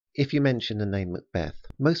If you mention the name Macbeth,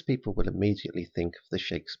 most people will immediately think of the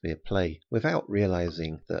Shakespeare play without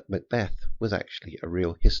realizing that Macbeth was actually a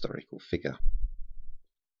real historical figure.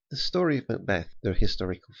 The story of Macbeth, the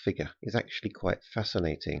historical figure, is actually quite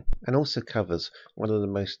fascinating and also covers one of the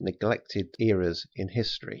most neglected eras in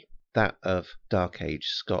history, that of Dark Age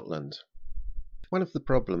Scotland. One of the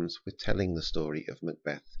problems with telling the story of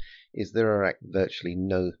Macbeth is there are virtually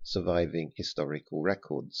no surviving historical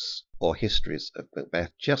records or histories of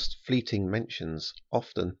Macbeth, just fleeting mentions,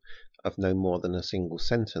 often of no more than a single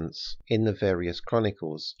sentence, in the various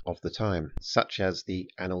chronicles of the time, such as the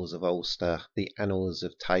Annals of Ulster, the Annals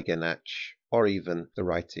of Tigernach, or even the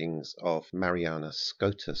writings of Marianus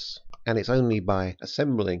Scotus. And it's only by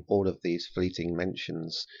assembling all of these fleeting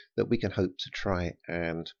mentions that we can hope to try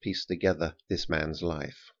and piece together this man's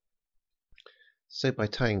life. So by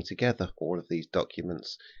tying together all of these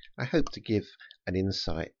documents, I hope to give an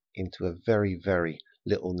insight into a very, very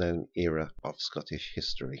little known era of Scottish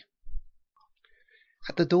history.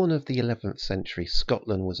 At the dawn of the 11th century,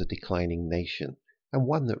 Scotland was a declining nation, and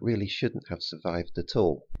one that really shouldn't have survived at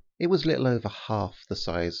all. It was little over half the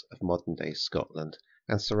size of modern-day Scotland,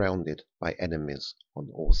 and surrounded by enemies on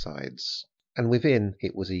all sides. And within,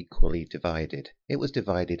 it was equally divided. It was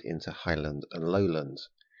divided into Highland and Lowland,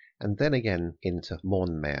 and then again into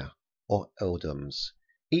Mornmere, or earldoms.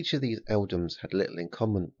 Each of these earldoms had little in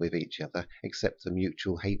common with each other, except a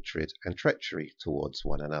mutual hatred and treachery towards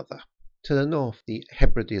one another. To the north, the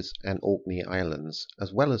Hebrides and Orkney Islands,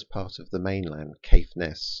 as well as part of the mainland,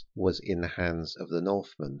 Caithness, was in the hands of the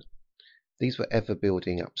Northmen. These were ever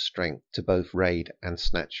building up strength to both raid and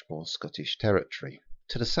snatch more Scottish territory.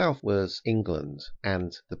 To the south was England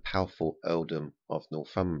and the powerful earldom of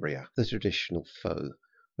Northumbria, the traditional foe,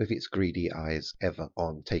 with its greedy eyes ever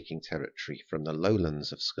on taking territory from the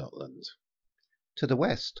lowlands of Scotland. To the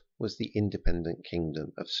west was the independent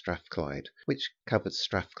kingdom of Strathclyde, which covered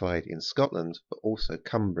Strathclyde in Scotland, but also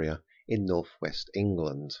Cumbria in northwest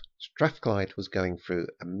England. Strathclyde was going through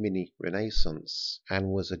a mini-renaissance and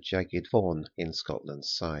was a jagged thorn in Scotland's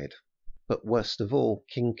side. But worst of all,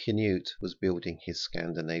 King Canute was building his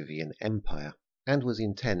Scandinavian empire, and was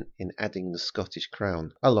intent in adding the Scottish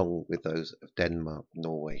crown along with those of Denmark,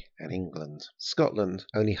 Norway and England. Scotland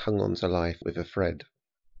only hung on to life with a thread.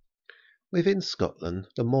 Within Scotland,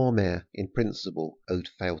 the Mormaer in principle owed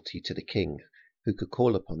fealty to the king, who could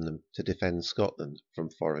call upon them to defend Scotland from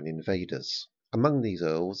foreign invaders. Among these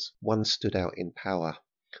earls, one stood out in power,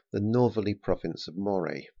 the northerly province of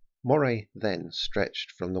Moray. Moray then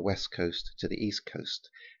stretched from the west coast to the east coast,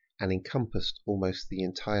 and encompassed almost the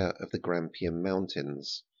entire of the Grampian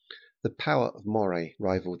Mountains. The power of Moray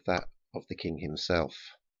rivaled that of the king himself.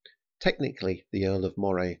 Technically, the Earl of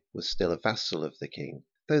Moray was still a vassal of the king,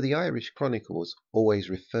 though the Irish chronicles always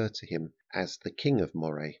refer to him as the King of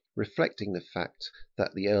Moray, reflecting the fact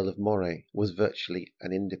that the Earl of Moray was virtually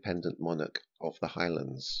an independent monarch of the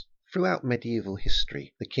Highlands. Throughout medieval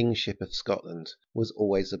history, the kingship of Scotland was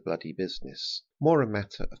always a bloody business, more a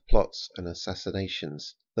matter of plots and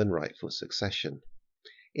assassinations than rightful succession.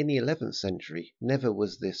 In the 11th century, never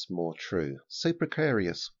was this more true. So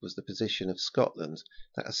precarious was the position of Scotland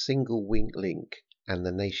that a single weak link and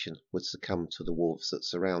the nation would succumb to the wolves that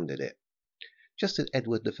surrounded it. Just as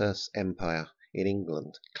Edward I's empire in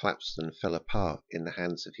England collapsed and fell apart in the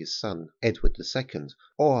hands of his son, Edward II,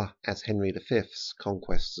 or as Henry V's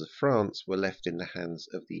conquests of France were left in the hands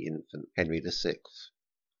of the infant Henry VI.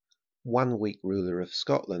 One weak ruler of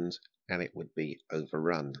Scotland, and it would be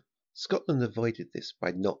overrun. Scotland avoided this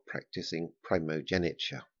by not practicing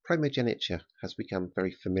primogeniture. Primogeniture has become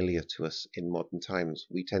very familiar to us in modern times.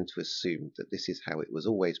 We tend to assume that this is how it was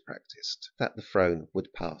always practiced, that the throne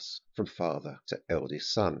would pass from father to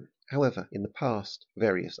eldest son. However, in the past,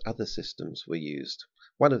 various other systems were used.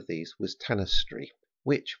 One of these was tanistry,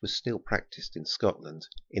 which was still practiced in Scotland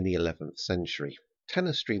in the 11th century.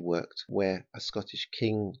 Tanistry worked where a Scottish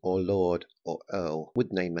king or lord or earl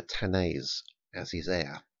would name a tannaise as his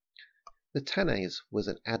heir. The tannaise was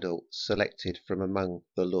an adult selected from among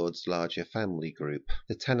the lord's larger family group.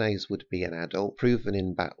 The tannaise would be an adult, proven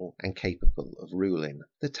in battle and capable of ruling.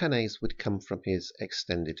 The tannaise would come from his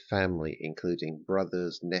extended family, including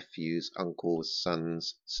brothers, nephews, uncles,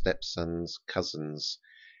 sons, stepsons, cousins,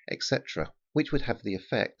 etc., which would have the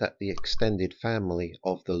effect that the extended family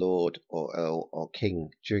of the lord or earl or king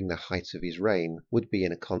during the height of his reign would be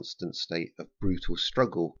in a constant state of brutal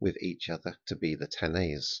struggle with each other to be the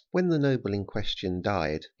tannaise. When the noble in question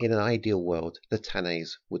died, in an ideal world the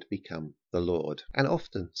tannaise would become the lord, and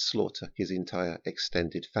often slaughter his entire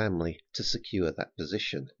extended family to secure that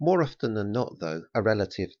position. More often than not, though, a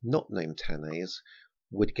relative not named tannaise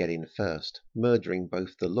would get in first, murdering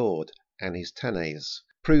both the lord and his tannays,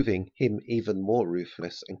 proving him even more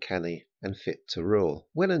ruthless and canny and fit to rule.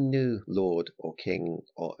 When a new lord or king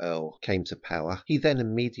or earl came to power, he then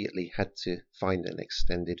immediately had to find an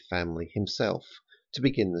extended family himself to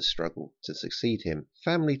begin the struggle to succeed him.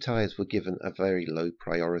 Family ties were given a very low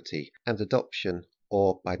priority, and adoption,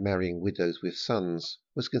 or by marrying widows with sons,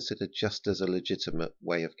 was considered just as a legitimate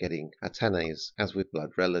way of getting a tannays as with blood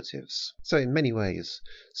relatives. So in many ways,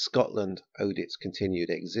 Scotland owed its continued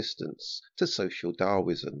existence to social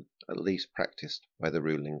Darwinism, at least practiced by the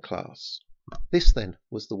ruling class. This then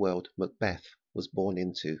was the world Macbeth was born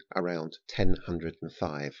into around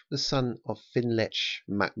 1005, the son of Finlech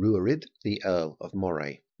mac Ruaridh, the Earl of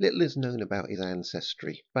Moray. Little is known about his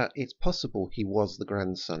ancestry, but it's possible he was the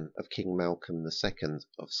grandson of King Malcolm II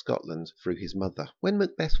of Scotland through his mother. When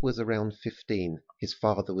Macbeth was around 15, his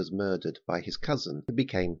father was murdered by his cousin, who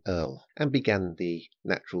became Earl, and began the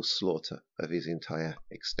natural slaughter of his entire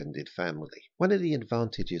extended family. One of the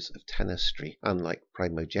advantages of tanistry, unlike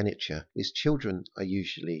primogeniture, is children are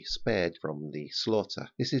usually spared from the slaughter.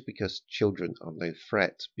 This is because children are no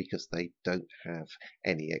threat, because they don't have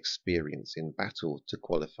any experience in battle to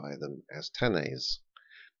qualify them as tannays.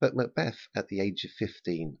 But Macbeth, at the age of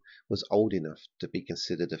 15, was old enough to be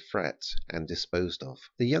considered a threat and disposed of.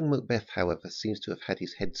 The young Macbeth, however, seems to have had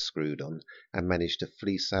his head screwed on and managed to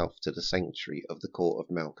flee south to the sanctuary of the court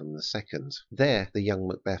of Malcolm II. There, the young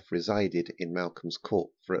Macbeth resided in Malcolm's court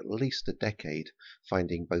for at least a decade,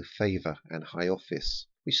 finding both favour and high office,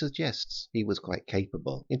 which suggests he was quite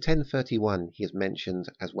capable. In 1031 he is mentioned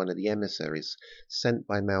as one of the emissaries sent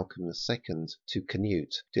by Malcolm II to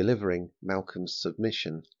Canute, delivering Malcolm's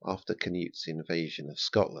submission after Canute's invasion of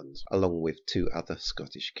Scotland, along with 2 other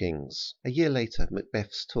Scottish kings. A year later,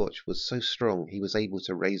 Macbeth's torch was so strong he was able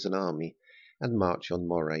to raise an army and march on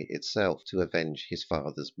Moray itself to avenge his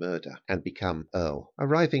father's murder and become Earl.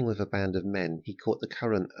 Arriving with a band of men, he caught the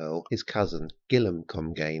current Earl, his cousin Gillam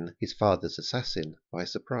Comgane, his father's assassin, by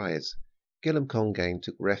surprise. Gillam Comgane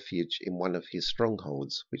took refuge in one of his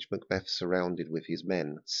strongholds, which Macbeth surrounded with his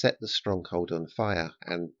men, set the stronghold on fire,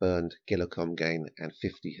 and burned Gillam Comgane and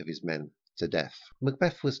 50 of his men to death.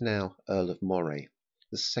 Macbeth was now Earl of Moray,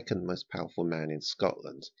 the second most powerful man in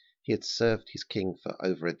Scotland. He had served his king for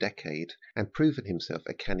over a decade and proven himself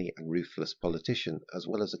a canny and ruthless politician as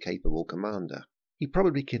well as a capable commander. He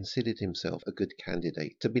probably considered himself a good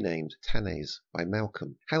candidate to be named Tannays by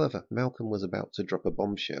Malcolm. However, Malcolm was about to drop a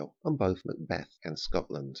bombshell on both Macbeth and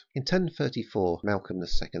Scotland. In 1034, Malcolm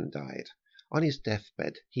II died. On his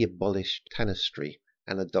deathbed, he abolished tanistry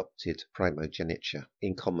and adopted primogeniture,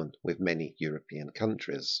 in common with many European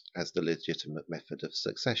countries, as the legitimate method of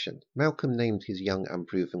succession. Malcolm named his young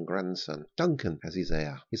unproven grandson Duncan as his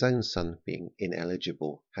heir, his own son being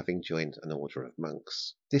ineligible, having joined an order of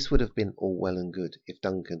monks. This would have been all well and good if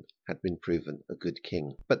Duncan had been proven a good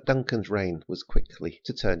king, but Duncan's reign was quickly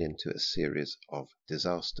to turn into a series of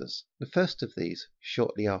disasters. The first of these,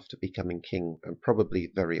 shortly after becoming king and probably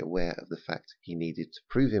very aware of the fact he needed to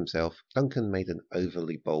prove himself, Duncan made an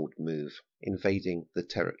overly bold move, invading the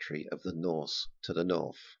territory of the Norse to the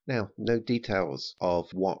north. Now, no details of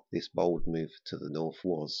what this bold move to the north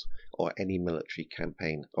was, or any military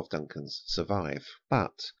campaign of Duncan's survive.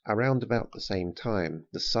 But around about the same time,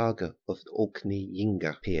 the saga of Orkney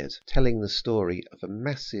Yinga appeared, telling the story of a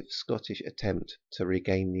massive Scottish attempt to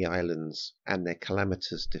regain the islands and their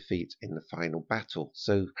calamitous defeat in the final battle.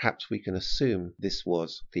 So perhaps we can assume this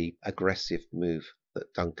was the aggressive move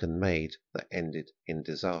that Duncan made that ended in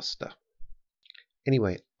disaster.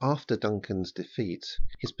 Anyway, after Duncan's defeat,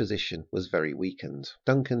 his position was very weakened.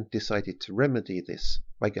 Duncan decided to remedy this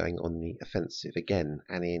by going on the offensive again,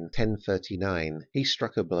 and in 1039 he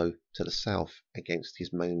struck a blow to the south against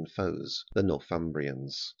his known foes, the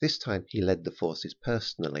Northumbrians. This time he led the forces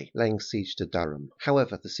personally, laying siege to Durham.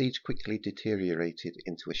 However, the siege quickly deteriorated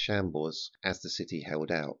into a shambles as the city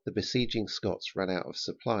held out. The besieging Scots ran out of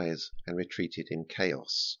supplies and retreated in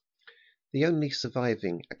chaos. The only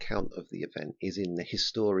surviving account of the event is in the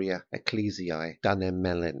Historia Ecclesiae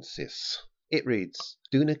Danemelensis. It reads,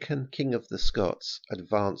 Duncan, king of the Scots,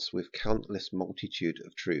 advanced with countless multitude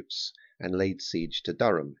of troops, and laid siege to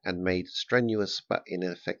Durham, and made strenuous but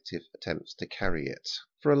ineffective attempts to carry it.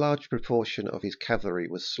 For a large proportion of his cavalry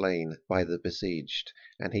was slain by the besieged,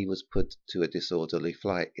 and he was put to a disorderly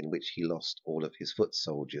flight in which he lost all of his foot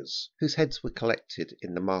soldiers, whose heads were collected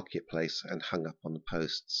in the marketplace and hung up on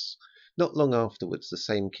posts. Not long afterwards, the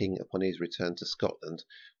same king, upon his return to Scotland,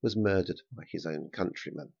 was murdered by his own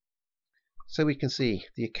countrymen. So we can see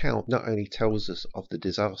the account not only tells us of the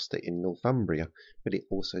disaster in Northumbria, but it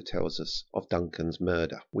also tells us of Duncan's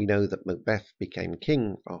murder. We know that Macbeth became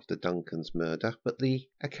king after Duncan's murder, but the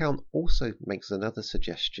account also makes another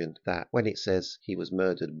suggestion that when it says he was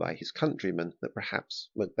murdered by his countrymen, that perhaps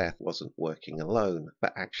Macbeth wasn't working alone,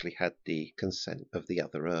 but actually had the consent of the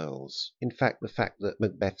other earls. In fact, the fact that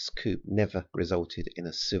Macbeth's coup never resulted in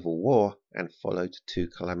a civil war and followed two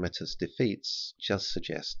calamitous defeats just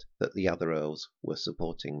suggest that the other earls were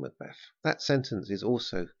supporting Macbeth. That sentence is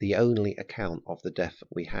also the only account of the death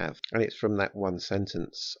we have, and it's from that one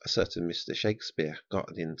sentence a certain Mr. Shakespeare got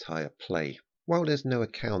an entire play. While there's no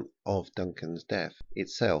account of Duncan's death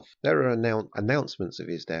itself, there are announcements of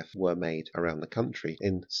his death were made around the country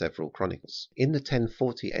in several chronicles. In the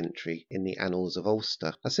 1040 entry in the Annals of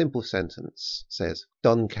Ulster, a simple sentence says,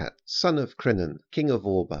 "Doncat, son of Crinan, king of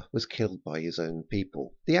Orba, was killed by his own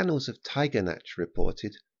people." The Annals of Tigernach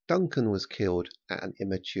reported, "Duncan was killed at an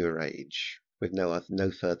immature age," with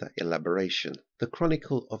no further elaboration. The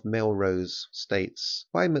Chronicle of Melrose states,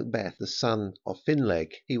 "By Macbeth, the son of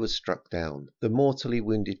Finleg, he was struck down. The mortally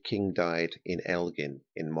wounded king died in Elgin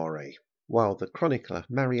in Moray." While the chronicler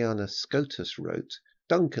Mariana Scotus wrote,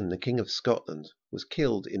 "Duncan, the king of Scotland, was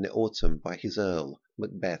killed in the autumn by his earl,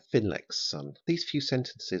 Macbeth, Finleg's son." These few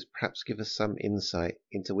sentences perhaps give us some insight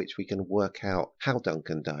into which we can work out how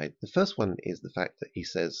Duncan died. The first one is the fact that he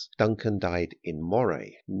says Duncan died in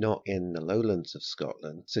Moray, not in the lowlands of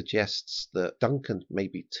Scotland, suggests that Duncan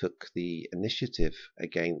maybe took the initiative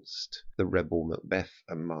against the rebel Macbeth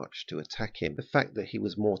and marched to attack him. The fact that he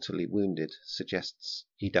was mortally wounded suggests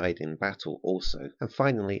he died in battle also. And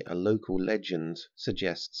finally, a local legend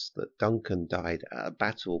suggests that Duncan died at a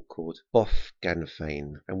battle called Boff Ganfain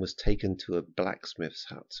and was taken to a blacksmith's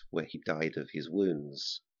hut where he died of his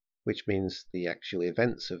wounds, which means the actual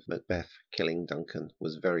events of Macbeth killing Duncan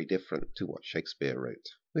was very different to what Shakespeare wrote.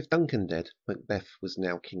 With Duncan dead, Macbeth was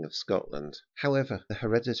now king of Scotland. However, the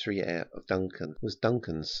hereditary heir of Duncan was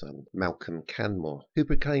Duncan's son, Malcolm Canmore, who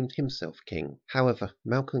proclaimed himself king. However,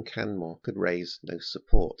 Malcolm Canmore could raise no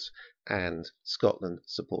support, and Scotland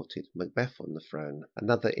supported Macbeth on the throne,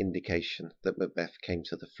 another indication that Macbeth came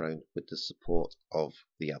to the throne with the support of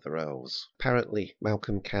the other earls. Apparently,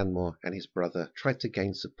 Malcolm Canmore and his brother tried to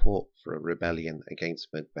gain support for a rebellion against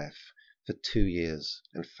Macbeth for 2 years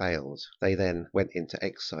and failed. They then went into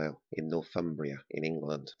exile in Northumbria in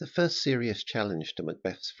England. The first serious challenge to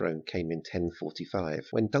Macbeth's throne came in 1045,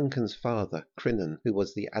 when Duncan's father, Crinan, who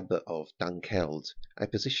was the abbot of Dunkeld, a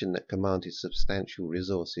position that commanded substantial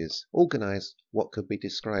resources, organised what could be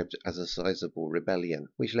described as a sizable rebellion,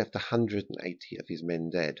 which left 180 of his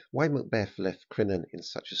men dead. Why Macbeth left Crinan in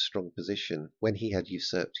such a strong position when he had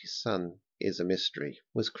usurped his son is a mystery.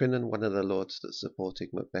 Was Crinan one of the lords that supported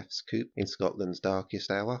Macbeth's coup in Scotland's darkest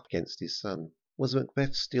hour against his son? Was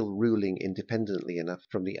Macbeth still ruling independently enough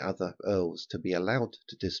from the other earls to be allowed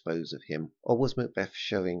to dispose of him, or was Macbeth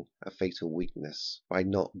showing a fatal weakness by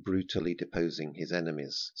not brutally deposing his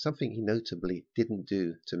enemies, something he notably didn't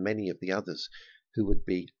do to many of the others who would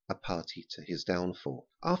be a party to his downfall?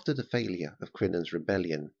 After the failure of Crinan's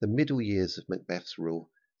rebellion, the middle years of Macbeth's rule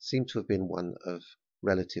seem to have been one of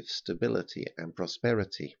relative stability and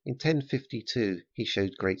prosperity. In 1052 he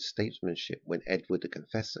showed great statesmanship when Edward the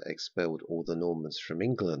Confessor expelled all the Normans from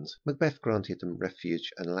England. Macbeth granted them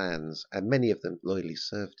refuge and lands, and many of them loyally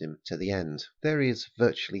served him to the end. There is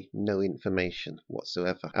virtually no information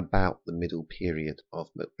whatsoever about the middle period of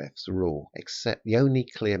Macbeth's rule, except the only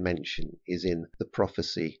clear mention is in the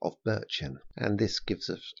prophecy of Berchan, and this gives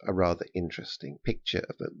us a rather interesting picture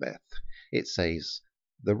of Macbeth. It says,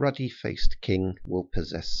 "The ruddy-faced king will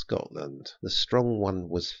possess Scotland. The strong one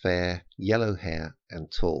was fair, yellow hair,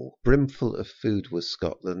 and tall. Brimful of food was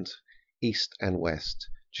Scotland, east and west,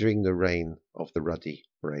 during the reign of the ruddy,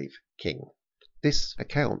 brave king." This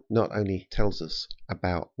account not only tells us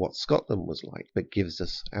about what Scotland was like, but gives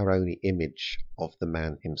us our own image of the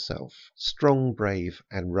man himself. Strong, brave,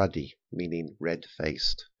 and ruddy, meaning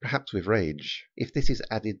red-faced, perhaps with rage. If this is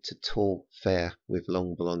added to tall, fair, with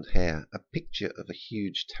long blonde hair, a picture of a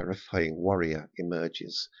huge, terrifying warrior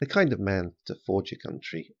emerges, the kind of man to forge a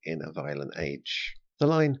country in a violent age. The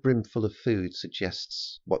line "brimful of food"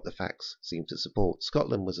 suggests what the facts seem to support.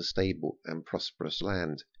 Scotland was a stable and prosperous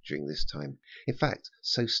land during this time. In fact,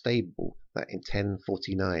 so stable that in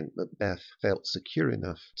 1049 Macbeth felt secure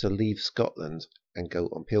enough to leave Scotland and go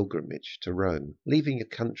on pilgrimage to Rome. Leaving a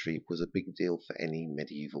country was a big deal for any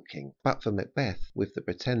medieval king. But for Macbeth, with the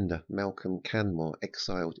pretender Malcolm Canmore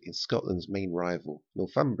exiled in Scotland's main rival,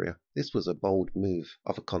 Northumbria, this was a bold move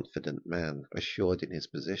of a confident man, assured in his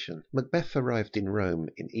position. Macbeth arrived in Rome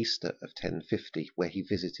in Easter of 1050, where he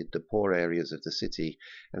visited the poor areas of the city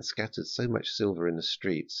and scattered so much silver in the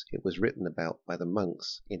streets it was written about by the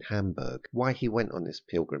monks in Hamburg. Why he went on this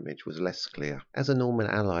pilgrimage was less clear. As a Norman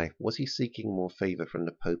ally, was he seeking more favour from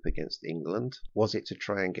the Pope against England? Was it to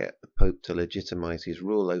try and get the Pope to legitimise his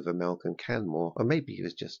rule over Malcolm Canmore? Or maybe he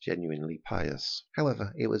was just genuinely pious.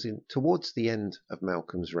 However, it was towards the end of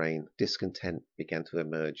Malcolm's reign, discontent began to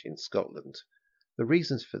emerge in Scotland. The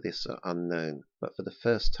reasons for this are unknown, but for the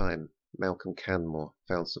first time Malcolm Canmore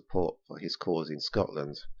found support for his cause in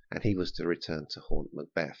Scotland, and he was to return to haunt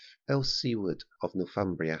Macbeth. Earl Siward of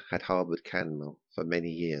Northumbria had harboured Canmore for many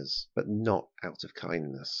years, but not out of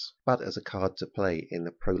kindness, but as a card to play in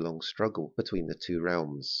the prolonged struggle between the two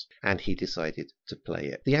realms, and he decided to play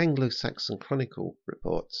it. The Anglo-Saxon Chronicle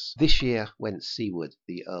reports, "This year went Siward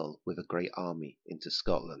the Earl with a great army into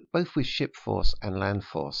Scotland, both with ship force and land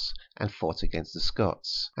force, and fought against the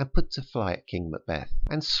Scots, and put to flight King Macbeth,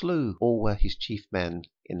 and slew all were his chief men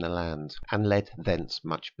in the land, and led thence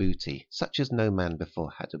much booty, such as no man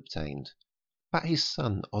before had obtained. But his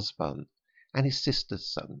son Osborne, and his sister's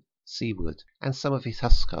son Siward, and some of his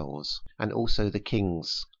huscarls, and also the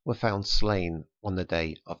kings, were found slain on the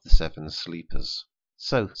day of the 7 Sleepers."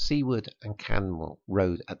 So Siward and Canmore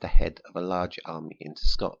rode at the head of a large army into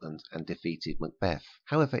Scotland and defeated Macbeth.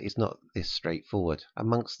 However, it's not this straightforward.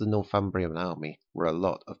 Amongst the Northumbrian army were a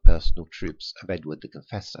lot of personal troops of Edward the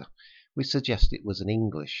Confessor, which suggests it was an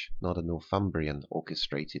English, not a Northumbrian,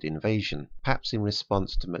 orchestrated invasion, perhaps in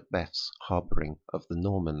response to Macbeth's harbouring of the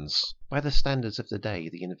Normans. By the standards of the day,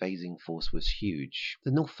 the invading force was huge.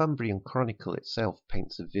 The Northumbrian Chronicle itself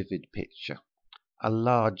paints a vivid picture. A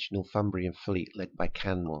large Northumbrian fleet led by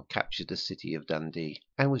Canmore captured the city of Dundee,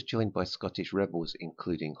 and was joined by Scottish rebels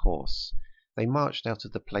including horse. They marched out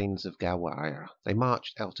of the plains of Gowire,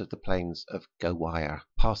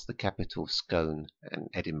 past the capital Scone and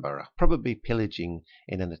Edinburgh, probably pillaging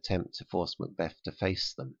in an attempt to force Macbeth to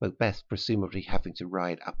face them. Macbeth presumably having to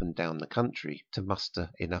ride up and down the country to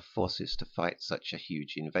muster enough forces to fight such a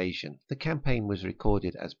huge invasion. The campaign was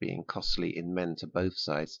recorded as being costly in men to both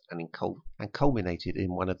sides and culminated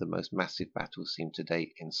in one of the most massive battles seen to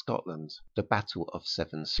date in Scotland, the Battle of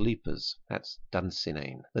 7 Sleepers, that's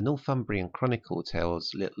Dunsinane. The Northumbrian Chronicle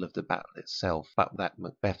tells little of the battle itself, but that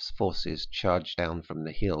Macbeth's forces charged down from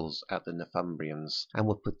the hills at the Northumbrians and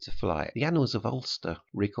were put to flight. The Annals of Ulster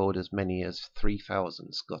record as many as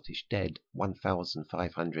 3,000 Scottish dead,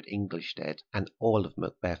 1,500 English dead, and all of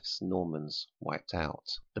Macbeth's Normans wiped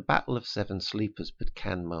out. The Battle of 7 Sleepers put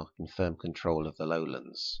Canmore in firm control of the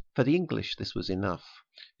lowlands. For the English this was enough,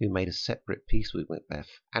 who made a separate peace with Macbeth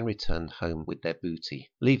and returned home with their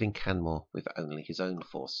booty, leaving Canmore with only his own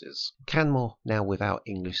forces. Canmore, now without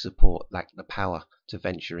English support, lacked the power to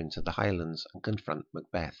venture into the Highlands and confront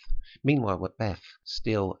Macbeth. Meanwhile, Macbeth,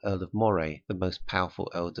 still Earl of Moray, the most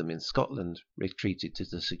powerful earldom in Scotland, retreated to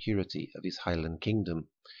the security of his Highland kingdom,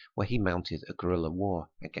 where he mounted a guerrilla war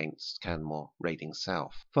against Canmore raiding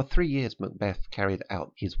south. For 3 years Macbeth carried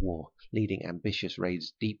out his war, leading ambitious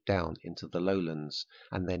raids deep down into the lowlands,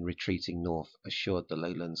 and then retreating north, assured the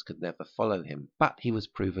lowlands could never follow him. But he was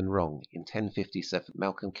proven wrong. In 1057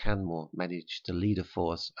 Malcolm Canmore managed to lead a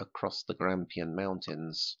force across the Grampian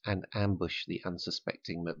Mountains and ambush the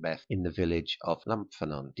unsuspecting Macbeth in the village of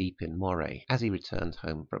Lumphanon, deep in Moray, as he returned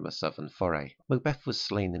home from a southern foray. Macbeth was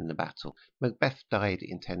slain in the battle. Macbeth died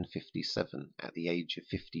in 1057 at the age of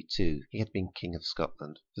 52. He had been King of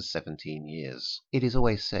Scotland for 17 years. It is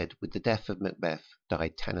always said, with the death of Macbeth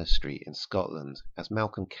died Tanistry in Scotland, as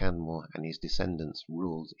Malcolm Canmore and his descendants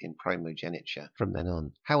ruled in primogeniture from then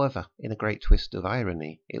on. However, in a great twist of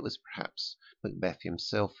irony, it was perhaps Macbeth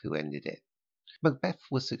himself who ended it. Macbeth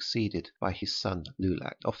was succeeded by his son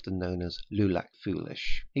Lulach, often known as Lulach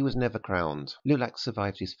Foolish. He was never crowned. Lulach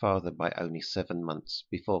survived his father by only 7 months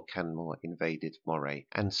before Canmore invaded Moray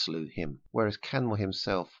and slew him, whereas Canmore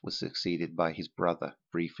himself was succeeded by his brother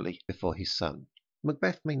briefly before his son.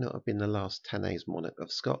 Macbeth may not have been the last Tannaise monarch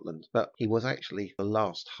of Scotland, but he was actually the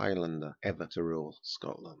last Highlander ever to rule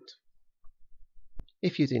Scotland.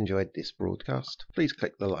 If you'd enjoyed this broadcast, please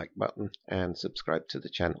click the like button and subscribe to the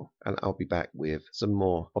channel, and I'll be back with some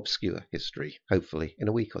more obscure history, hopefully in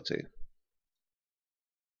a week or two.